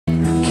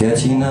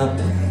catching up,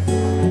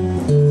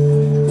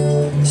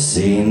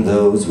 seeing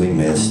those we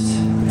missed,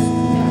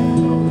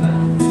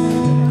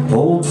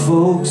 old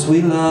folks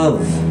we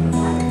love,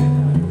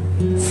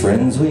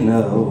 friends we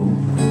know,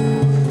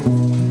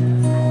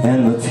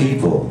 and the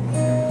people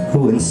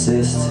who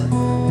insist.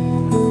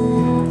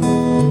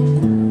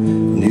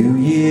 New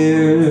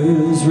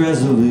Year's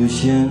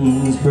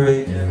resolutions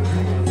break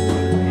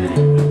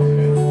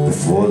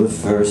before the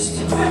first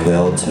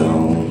bell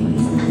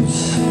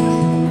tones.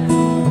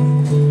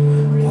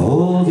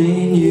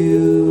 Holding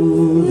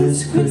you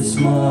this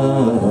Christmas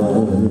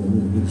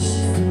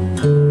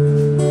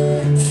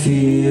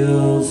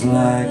feels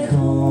like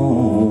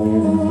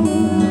home.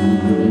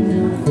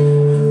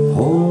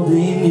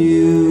 Holding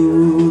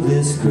you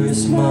this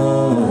Christmas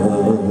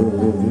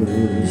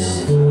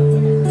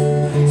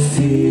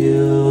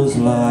feels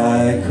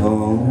like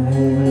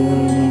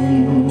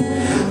home.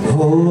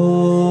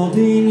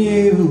 Holding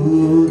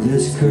you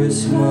this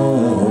Christmas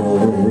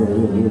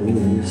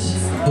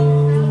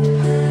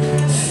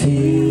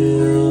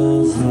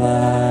feels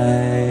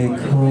like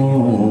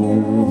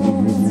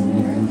home.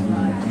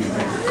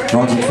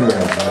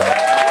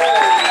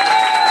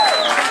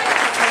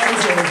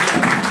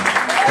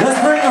 Let's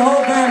bring the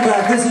whole band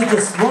back. This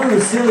is one of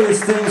the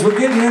silliest things. We're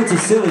getting into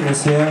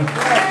silliness here.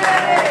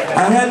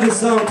 I had this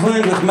song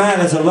planned with Matt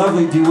as a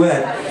lovely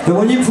duet, but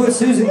when you put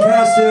Susan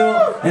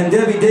Castile and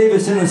Debbie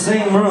Davis in the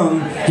same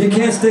room, you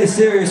can't stay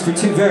serious for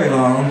too very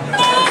long.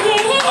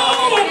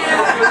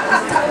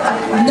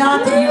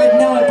 Not that you would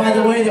know it by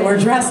the way that we're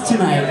dressed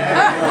tonight.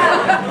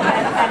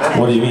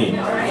 What do you mean?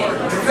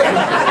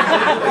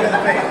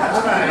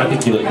 I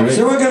think you look great.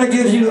 So we're going to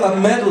give you a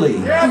medley,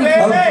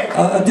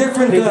 a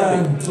different...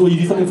 Will you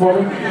do something for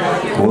me?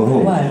 Whoa.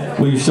 What?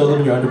 Will you show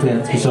them your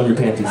underpants? Will you show them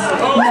your panties? No,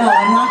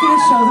 I'm not going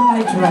to show them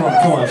my drawers.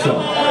 Come on, show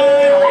them.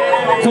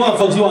 Come on,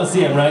 folks, you want to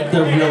see them, right?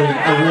 They're really, you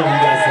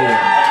guys see them.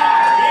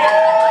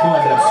 Come on,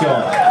 Deb, show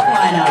them.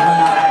 Why not?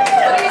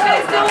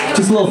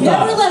 Just a little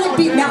thought. Never let it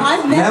be. Now,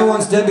 I've never... Matt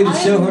wants Debbie to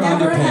show her underpants. I've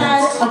never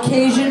had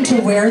occasion to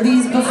wear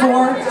these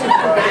before,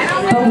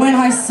 but when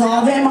I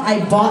saw them, I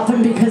bought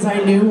them because I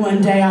knew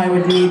one day I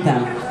would need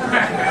them.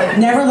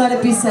 Never let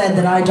it be said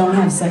that I don't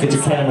have sex. Get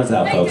your cameras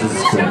out, folks. This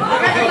is cool.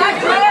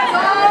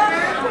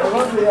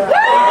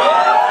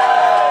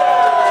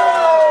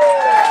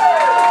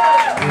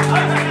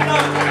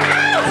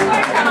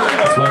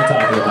 That's what I'm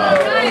talking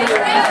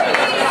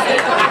about.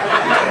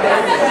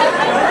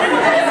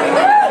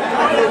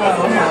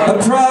 A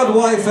proud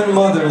wife and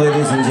mother,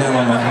 ladies and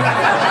gentlemen.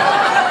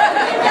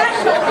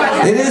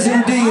 It is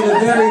indeed a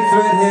very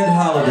Threadhead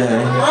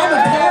holiday. I'm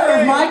a pillar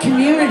of my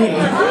community.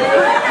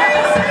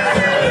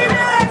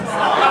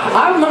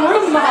 I'm the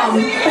room mom.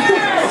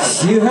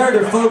 You heard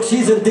her, folks.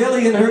 She's a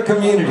dilly in her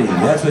community.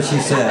 That's what she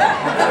said.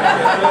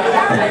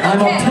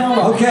 I'm a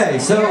pillar. Okay,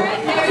 so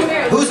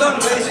who's on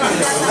bass for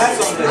this?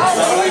 That's on bass.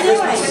 Like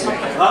Christmas?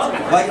 Huh?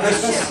 Like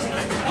Christmas?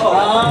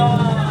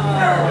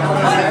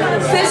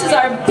 This is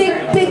our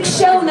big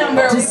show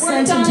number.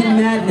 Descent into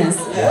madness.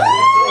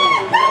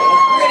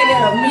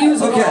 A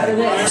musical out of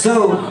Okay, this.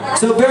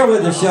 so bear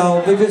with us,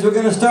 y'all, because we're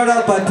going to start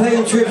out by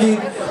paying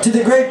tribute to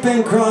the great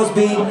Bing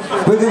Crosby.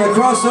 We're going to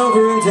cross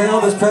over into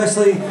Elvis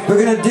Presley. We're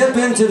going to dip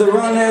into the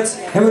Ronettes,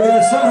 and we're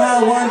going to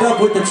somehow wind up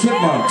with the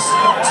Chipmunks.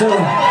 So,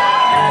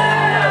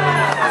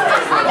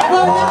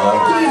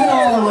 Give it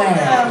all away.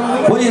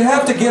 well, you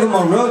have to give them a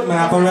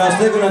roadmap, or else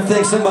they're going to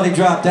think somebody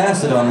dropped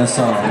acid on this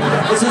song.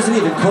 This isn't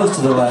even close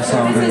to the last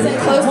song, really.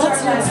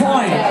 What's the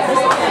point?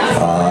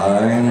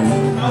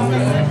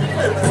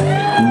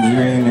 I'm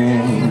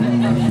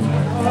dreaming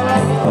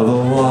of a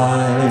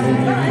white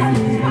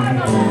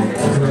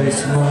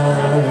Christmas,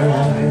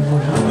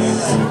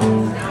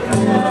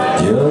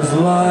 just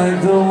like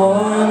the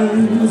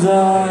ones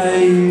I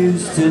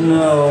used to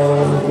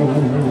know,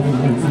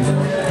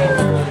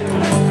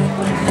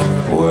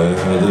 where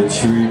the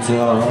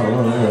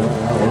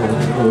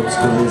treetops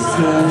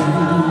glisten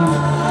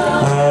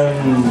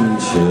and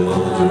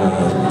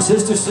children,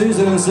 Sister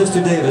Susan and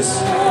Sister Davis,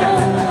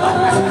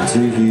 to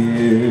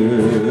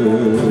hear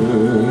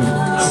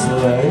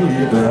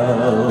sleigh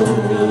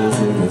bells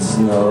in the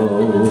snow.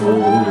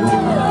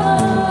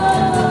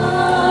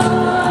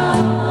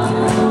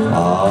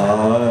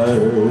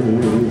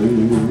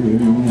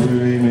 I'm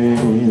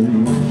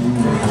dreaming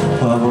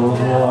of a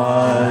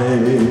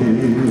white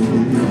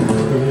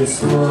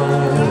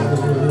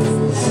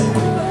Christmas,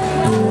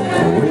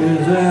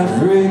 with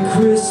every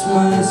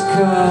Christmas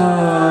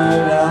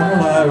card I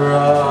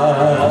write.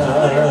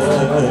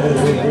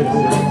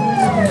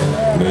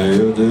 May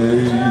your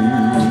days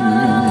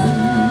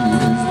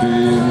be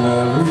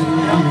merry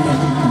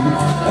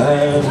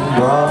and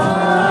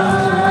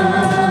bright,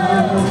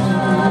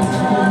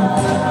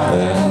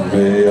 and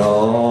may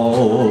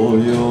all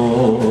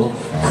your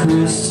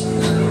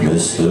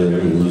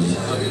Christmases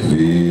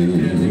be.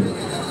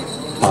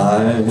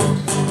 I'm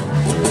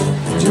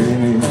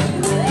dreaming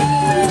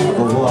of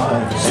a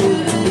white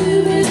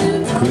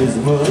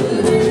Christmas,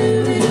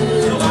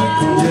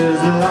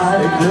 just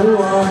like the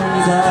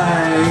ones I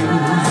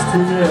used to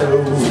know,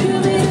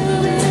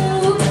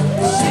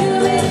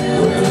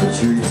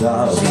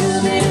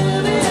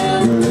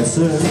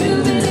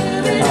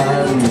 listen,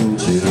 and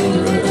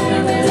children,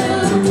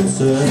 listen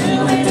to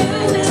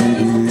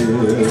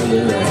hear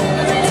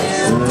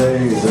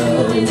sleigh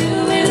bells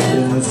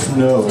in the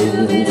snow.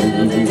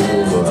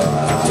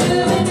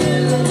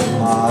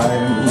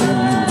 I'm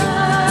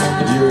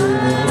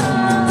dreaming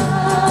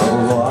of a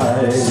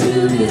white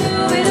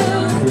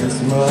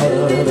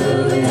Christmas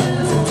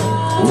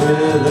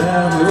with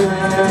every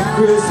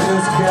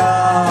Christmas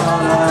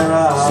card I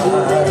write.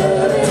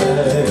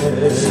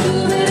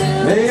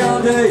 May your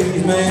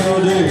days, may your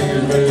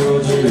days, may your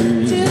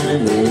days be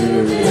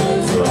merry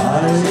and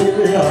bright.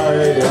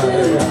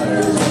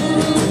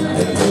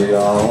 And may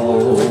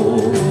all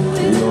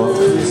your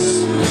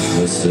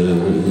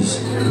Christmases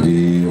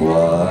be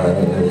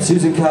white.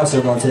 Susan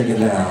Costner gonna take it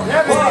down.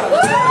 Well,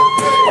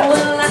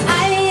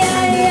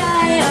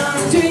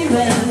 I'm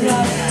dreaming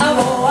of a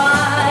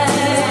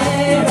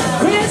white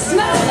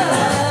Christmas,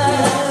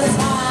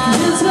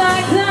 just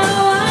like the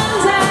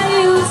ones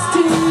I used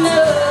to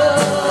know.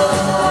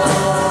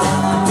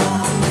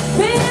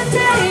 May a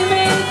day,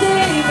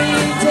 merry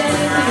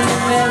and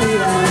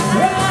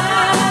bright,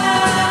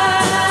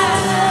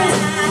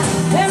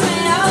 and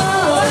may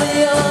all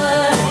your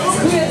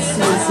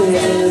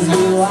Christmases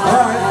be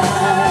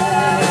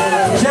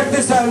white. Check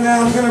this out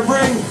now. I'm going to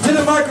bring to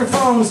the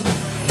microphones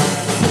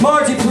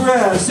Margie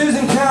Perez,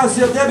 Susan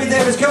Cowsill, Debbie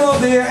Davis, come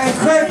over here, and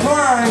Craig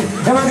Klein,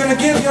 and we're going to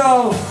give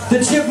y'all the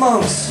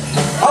Chipmunks.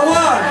 A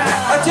one,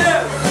 a two,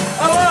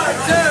 a 1,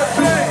 2,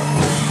 3.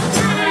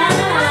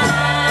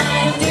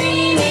 I'm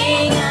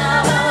dreaming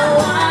of a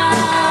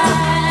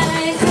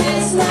white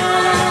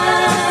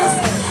Christmas,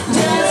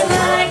 just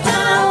like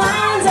the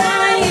ones I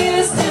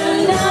used to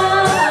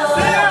know.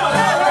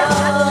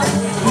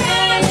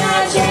 And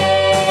your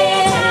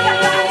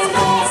trees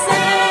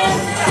listen,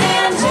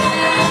 and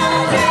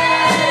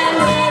children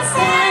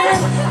listen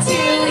to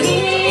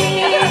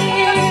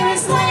hear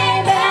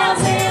sleigh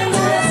bells in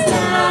the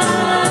snow.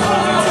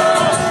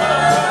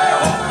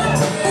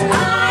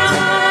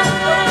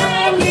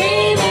 I'm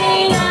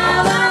dreaming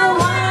of a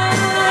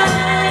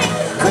white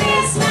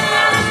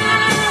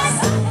Christmas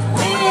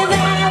with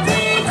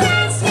every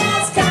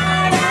Christmas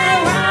card I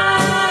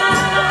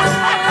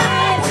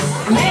write.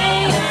 May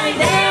your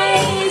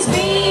days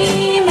be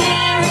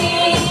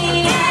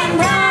merry and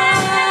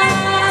bright,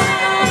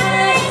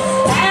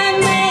 and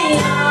may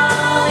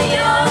all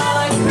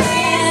your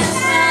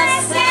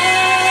Christmases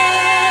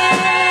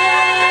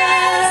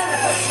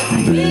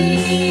be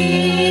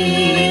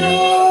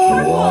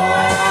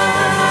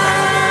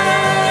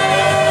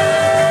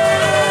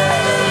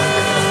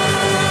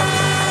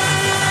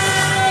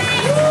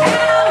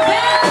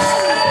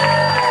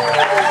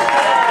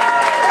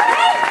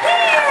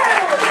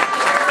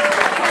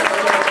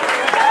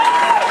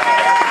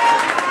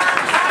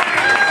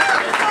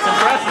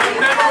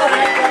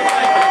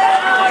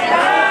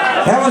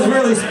That was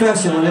really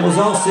special, and it was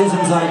all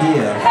Susan's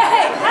idea. It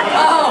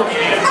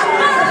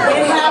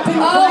happened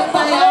quite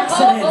by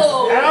accident.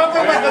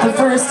 The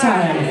first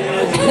time.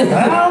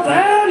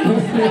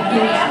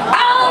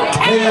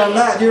 Hey,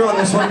 Matt, you're on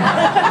this one.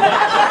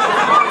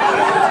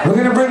 We're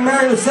going to bring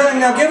Mary LaSang.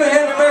 Now, give a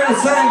hand to Mary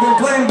LaSang. Been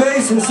playing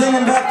bass and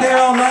singing back there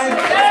all night.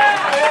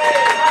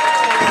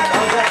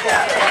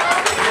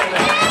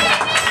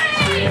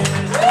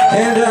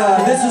 And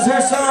this is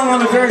her song on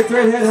the very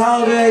Threadhead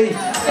holiday.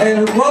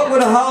 And what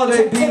would a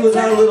holiday be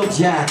without a little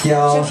Jack,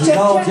 y'all? She's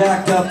all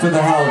jacked up for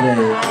the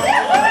holiday.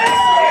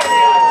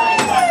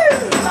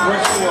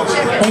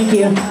 Thank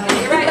you.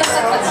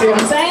 See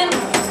what I'm saying?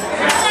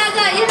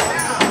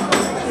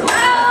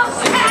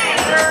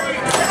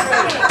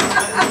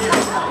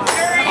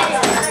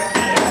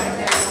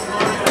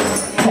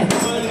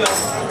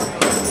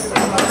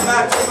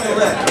 Matt, take my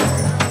left.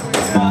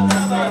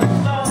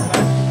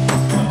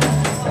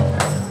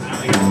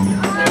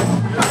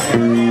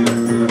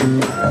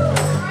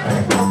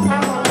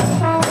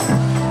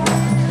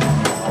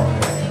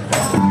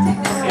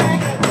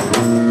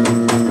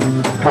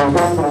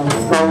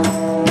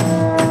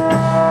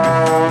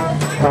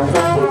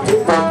 Thank you.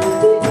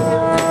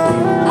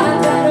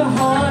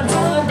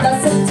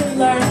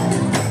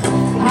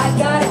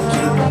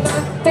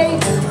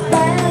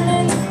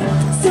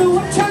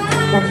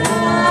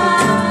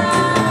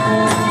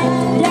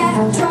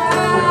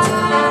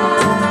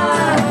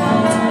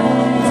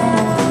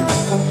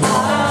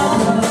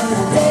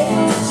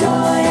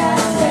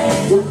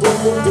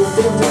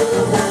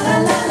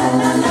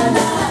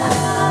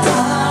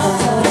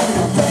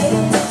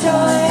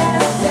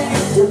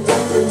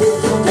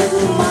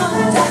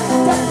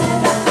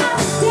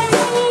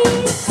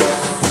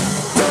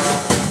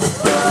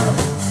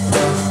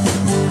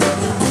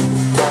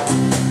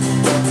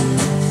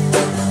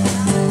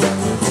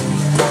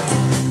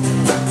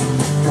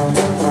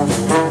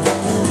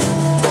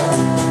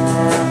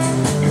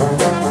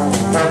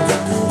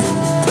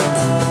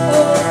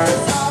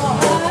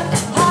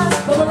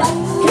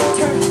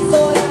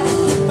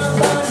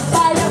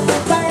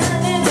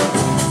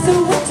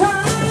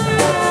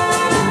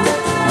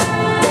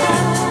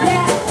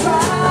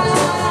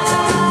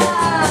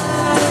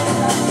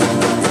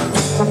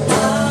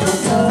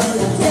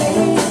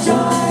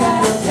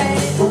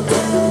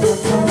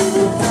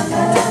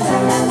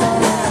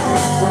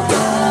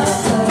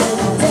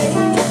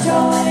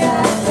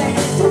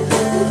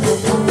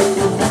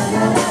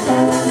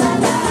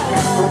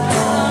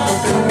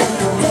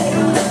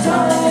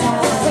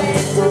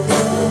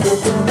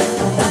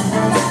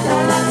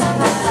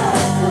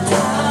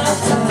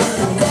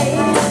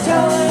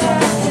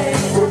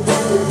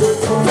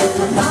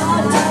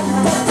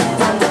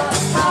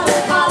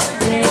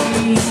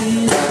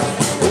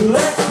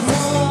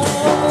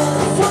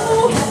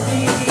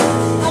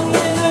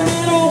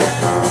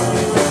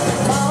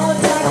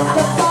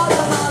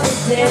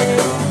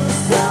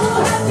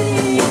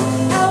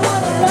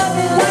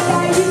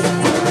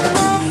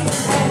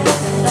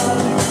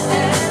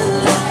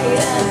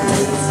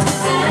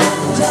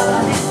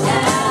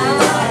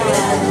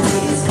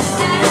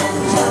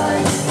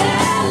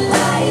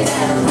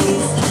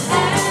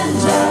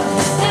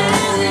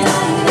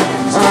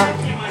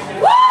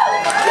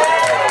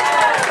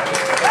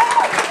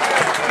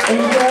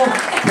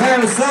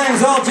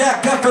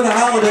 back up for the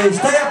holidays.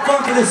 Stay up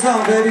front for this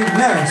song, baby.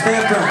 Mary, stay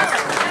up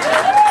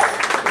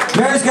front.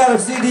 Mary's got a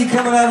CD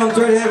coming out on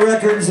Threadhead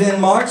Records in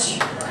March.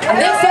 I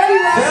think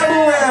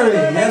February.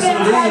 Yes,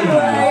 indeed.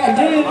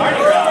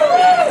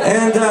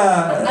 And the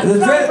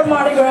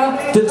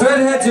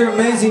Threadheads are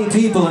amazing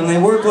people, and they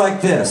work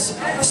like this.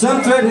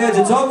 Some Threadheads,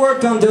 it's all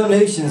worked on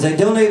donations. They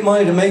donate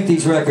money to make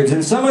these records.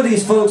 And some of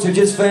these folks are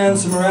just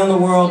fans from around the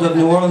world of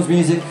New Orleans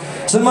music.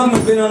 Some of them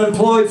have been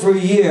unemployed for a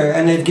year,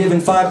 and they've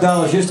given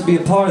 $5 just to be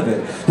a part of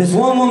it. This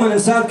one woman in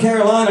South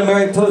Carolina,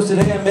 Mary, posted,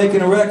 "Hey, I'm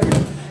making a record.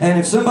 And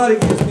if somebody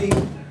gives me..."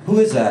 Who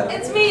is that?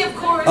 It's me, of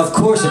course. Of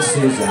course it's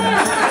Susan.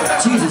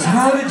 Jesus,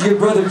 how did your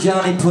brother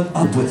Johnny put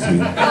up with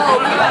you?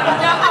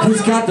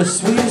 He's got the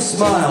sweetest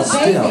smile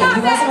still. He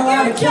wasn't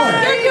allowed to kill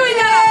her. You're doing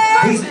that.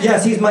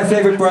 Yes, he's my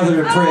favorite brother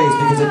to praise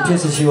because it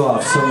pisses you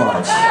off so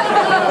much.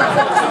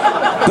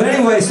 But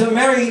anyway, so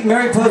Mary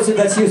posted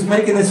that she was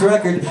making this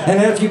record,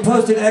 and if you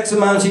posted X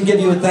amount, she'd give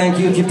you a thank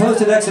you. If you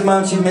posted X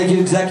amount, she'd make you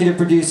executive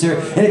producer.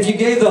 And if you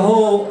gave the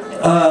whole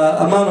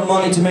amount of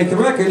money to make the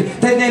record,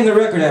 they'd name the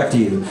record after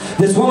you.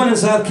 This woman in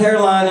South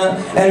Carolina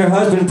and her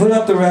husband put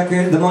up the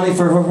record, the money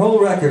for her whole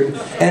record,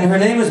 and her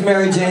name is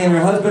Mary Jane.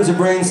 Her husband's a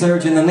brain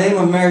surgeon. The name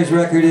of Mary's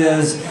record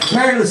is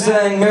Mary was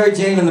saying Mary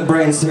Jane and the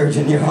Brain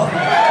Surgeon, y'all.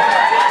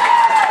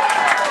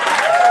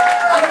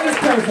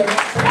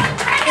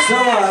 So,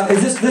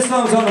 this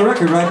song's on the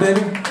record, right,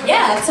 baby?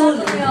 Yeah,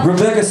 absolutely.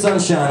 Rebecca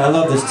Sunshine, I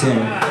love this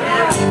tune.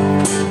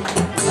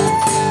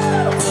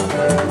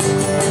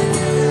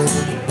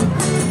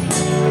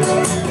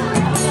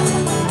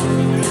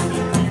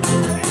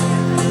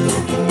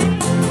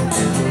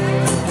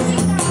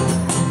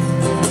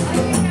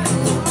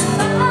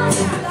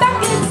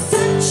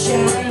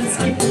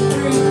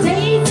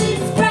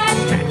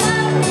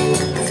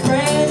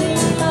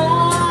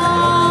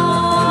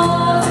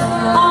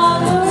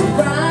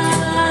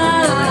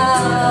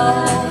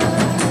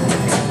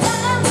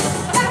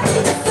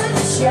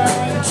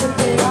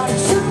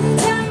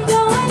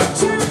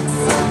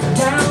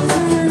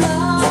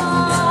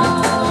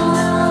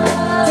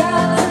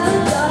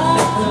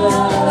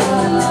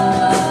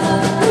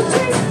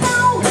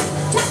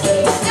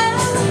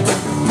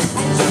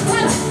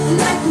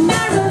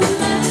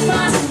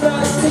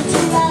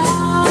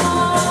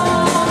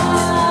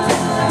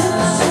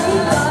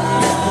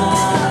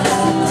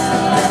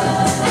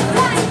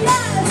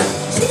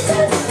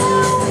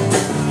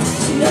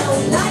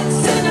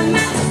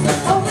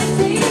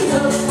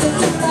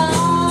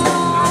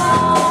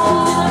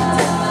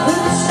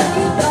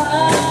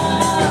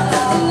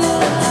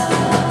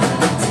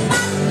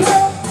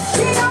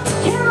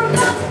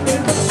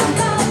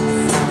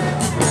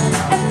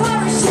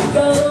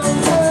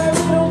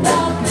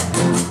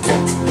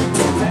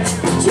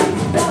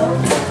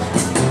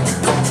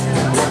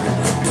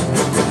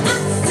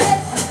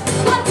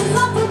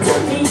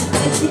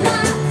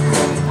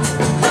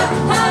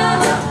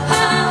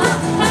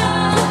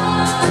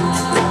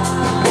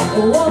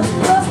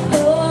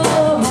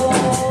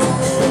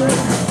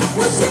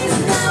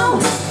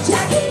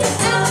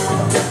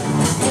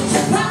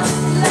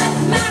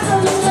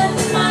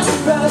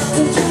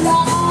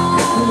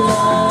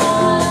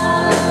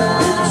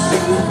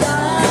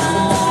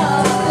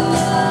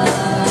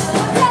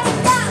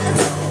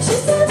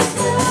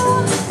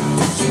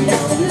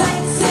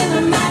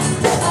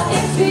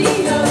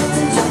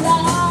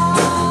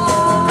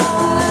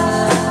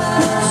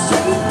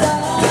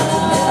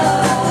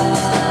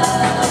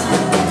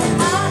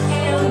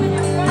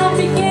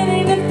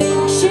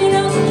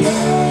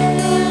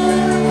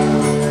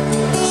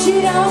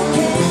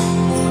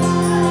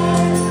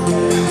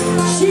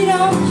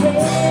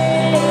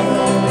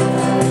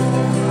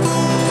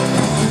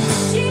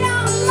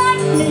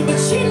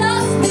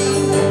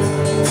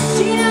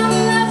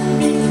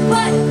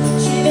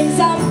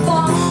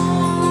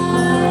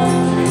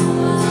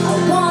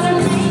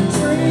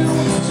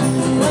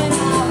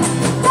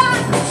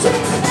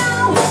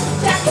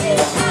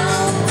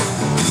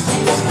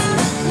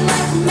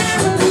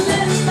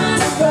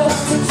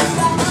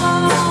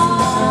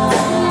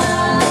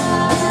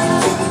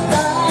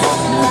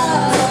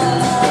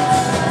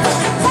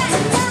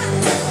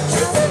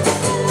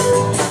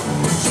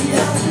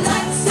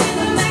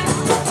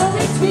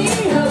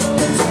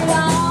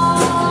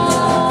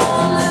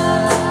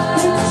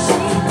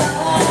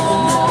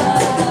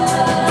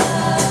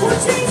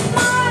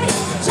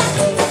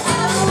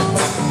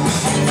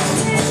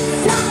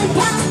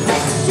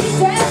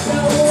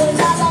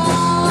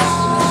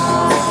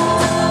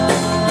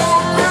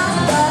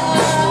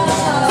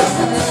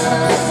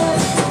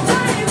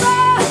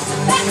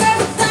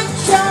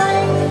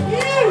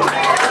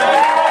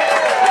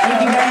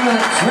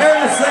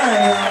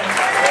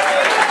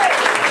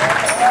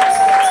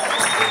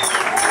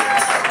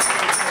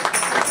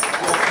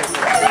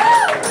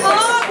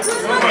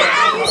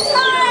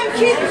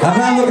 I'm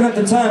not looking at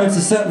the time, it's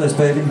a set list,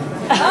 baby.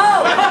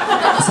 Oh.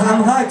 So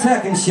I'm high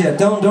tech and shit.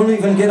 Don't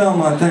even get on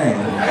my thing.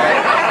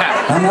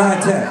 I'm high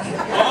tech.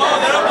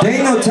 There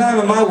ain't no time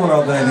in my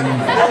world, baby.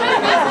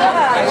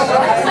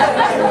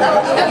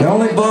 The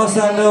only boss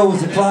I know ago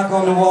was the clock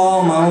on the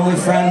wall. My only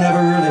friend never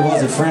really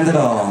was a friend at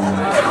all.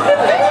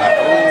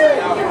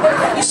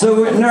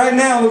 So right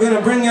now we're going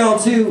to bring y'all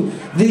to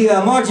the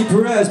Margie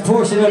Perez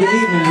portion of the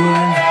evening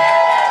here.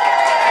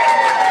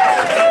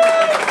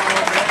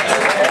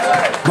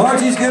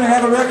 Margie's going to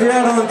have a record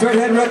out on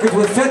Threadhead Records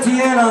with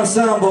Fetienne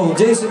Ensemble,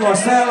 Jason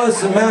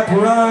Marsalis and Matt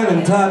Perrine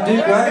and Todd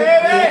Duke, right?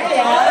 Yeah.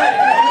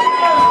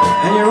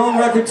 And your own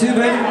record too,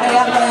 baby? I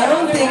got my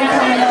own thing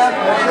coming up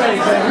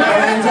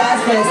on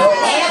Jazz Fest.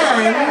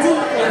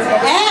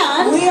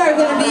 And we are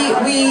going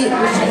to be,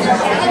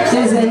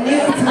 there's a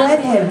new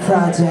Threadhead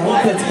project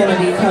that's going to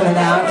be coming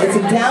out. It's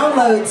a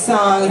download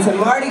song. It's a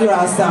Mardi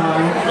Gras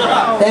song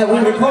that we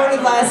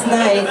recorded last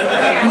night.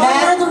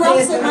 Matt the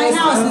ropes at my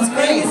house. It's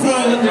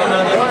amazing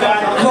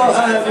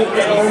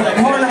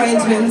horn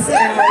arrangements. And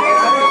I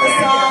wrote the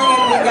song,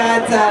 and we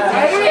got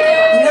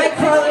night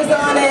crawlers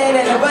on it,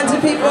 and a bunch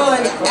of people,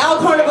 and Al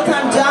Carnival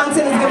Time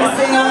Johnson is going to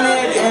sing on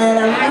it, and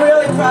I'm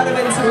really proud of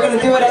it. So we're going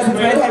to do it as a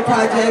Threadhead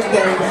project,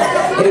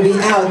 and it'll be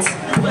out.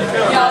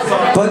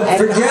 But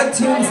forget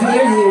tunes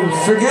near you.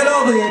 Forget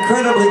all the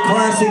incredibly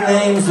classy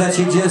names that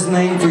she just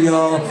named for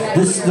y'all.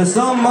 The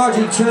song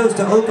Margie chose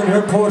to open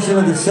her portion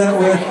of the set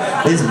with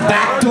is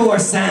Backdoor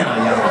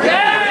Sound,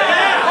 y'all.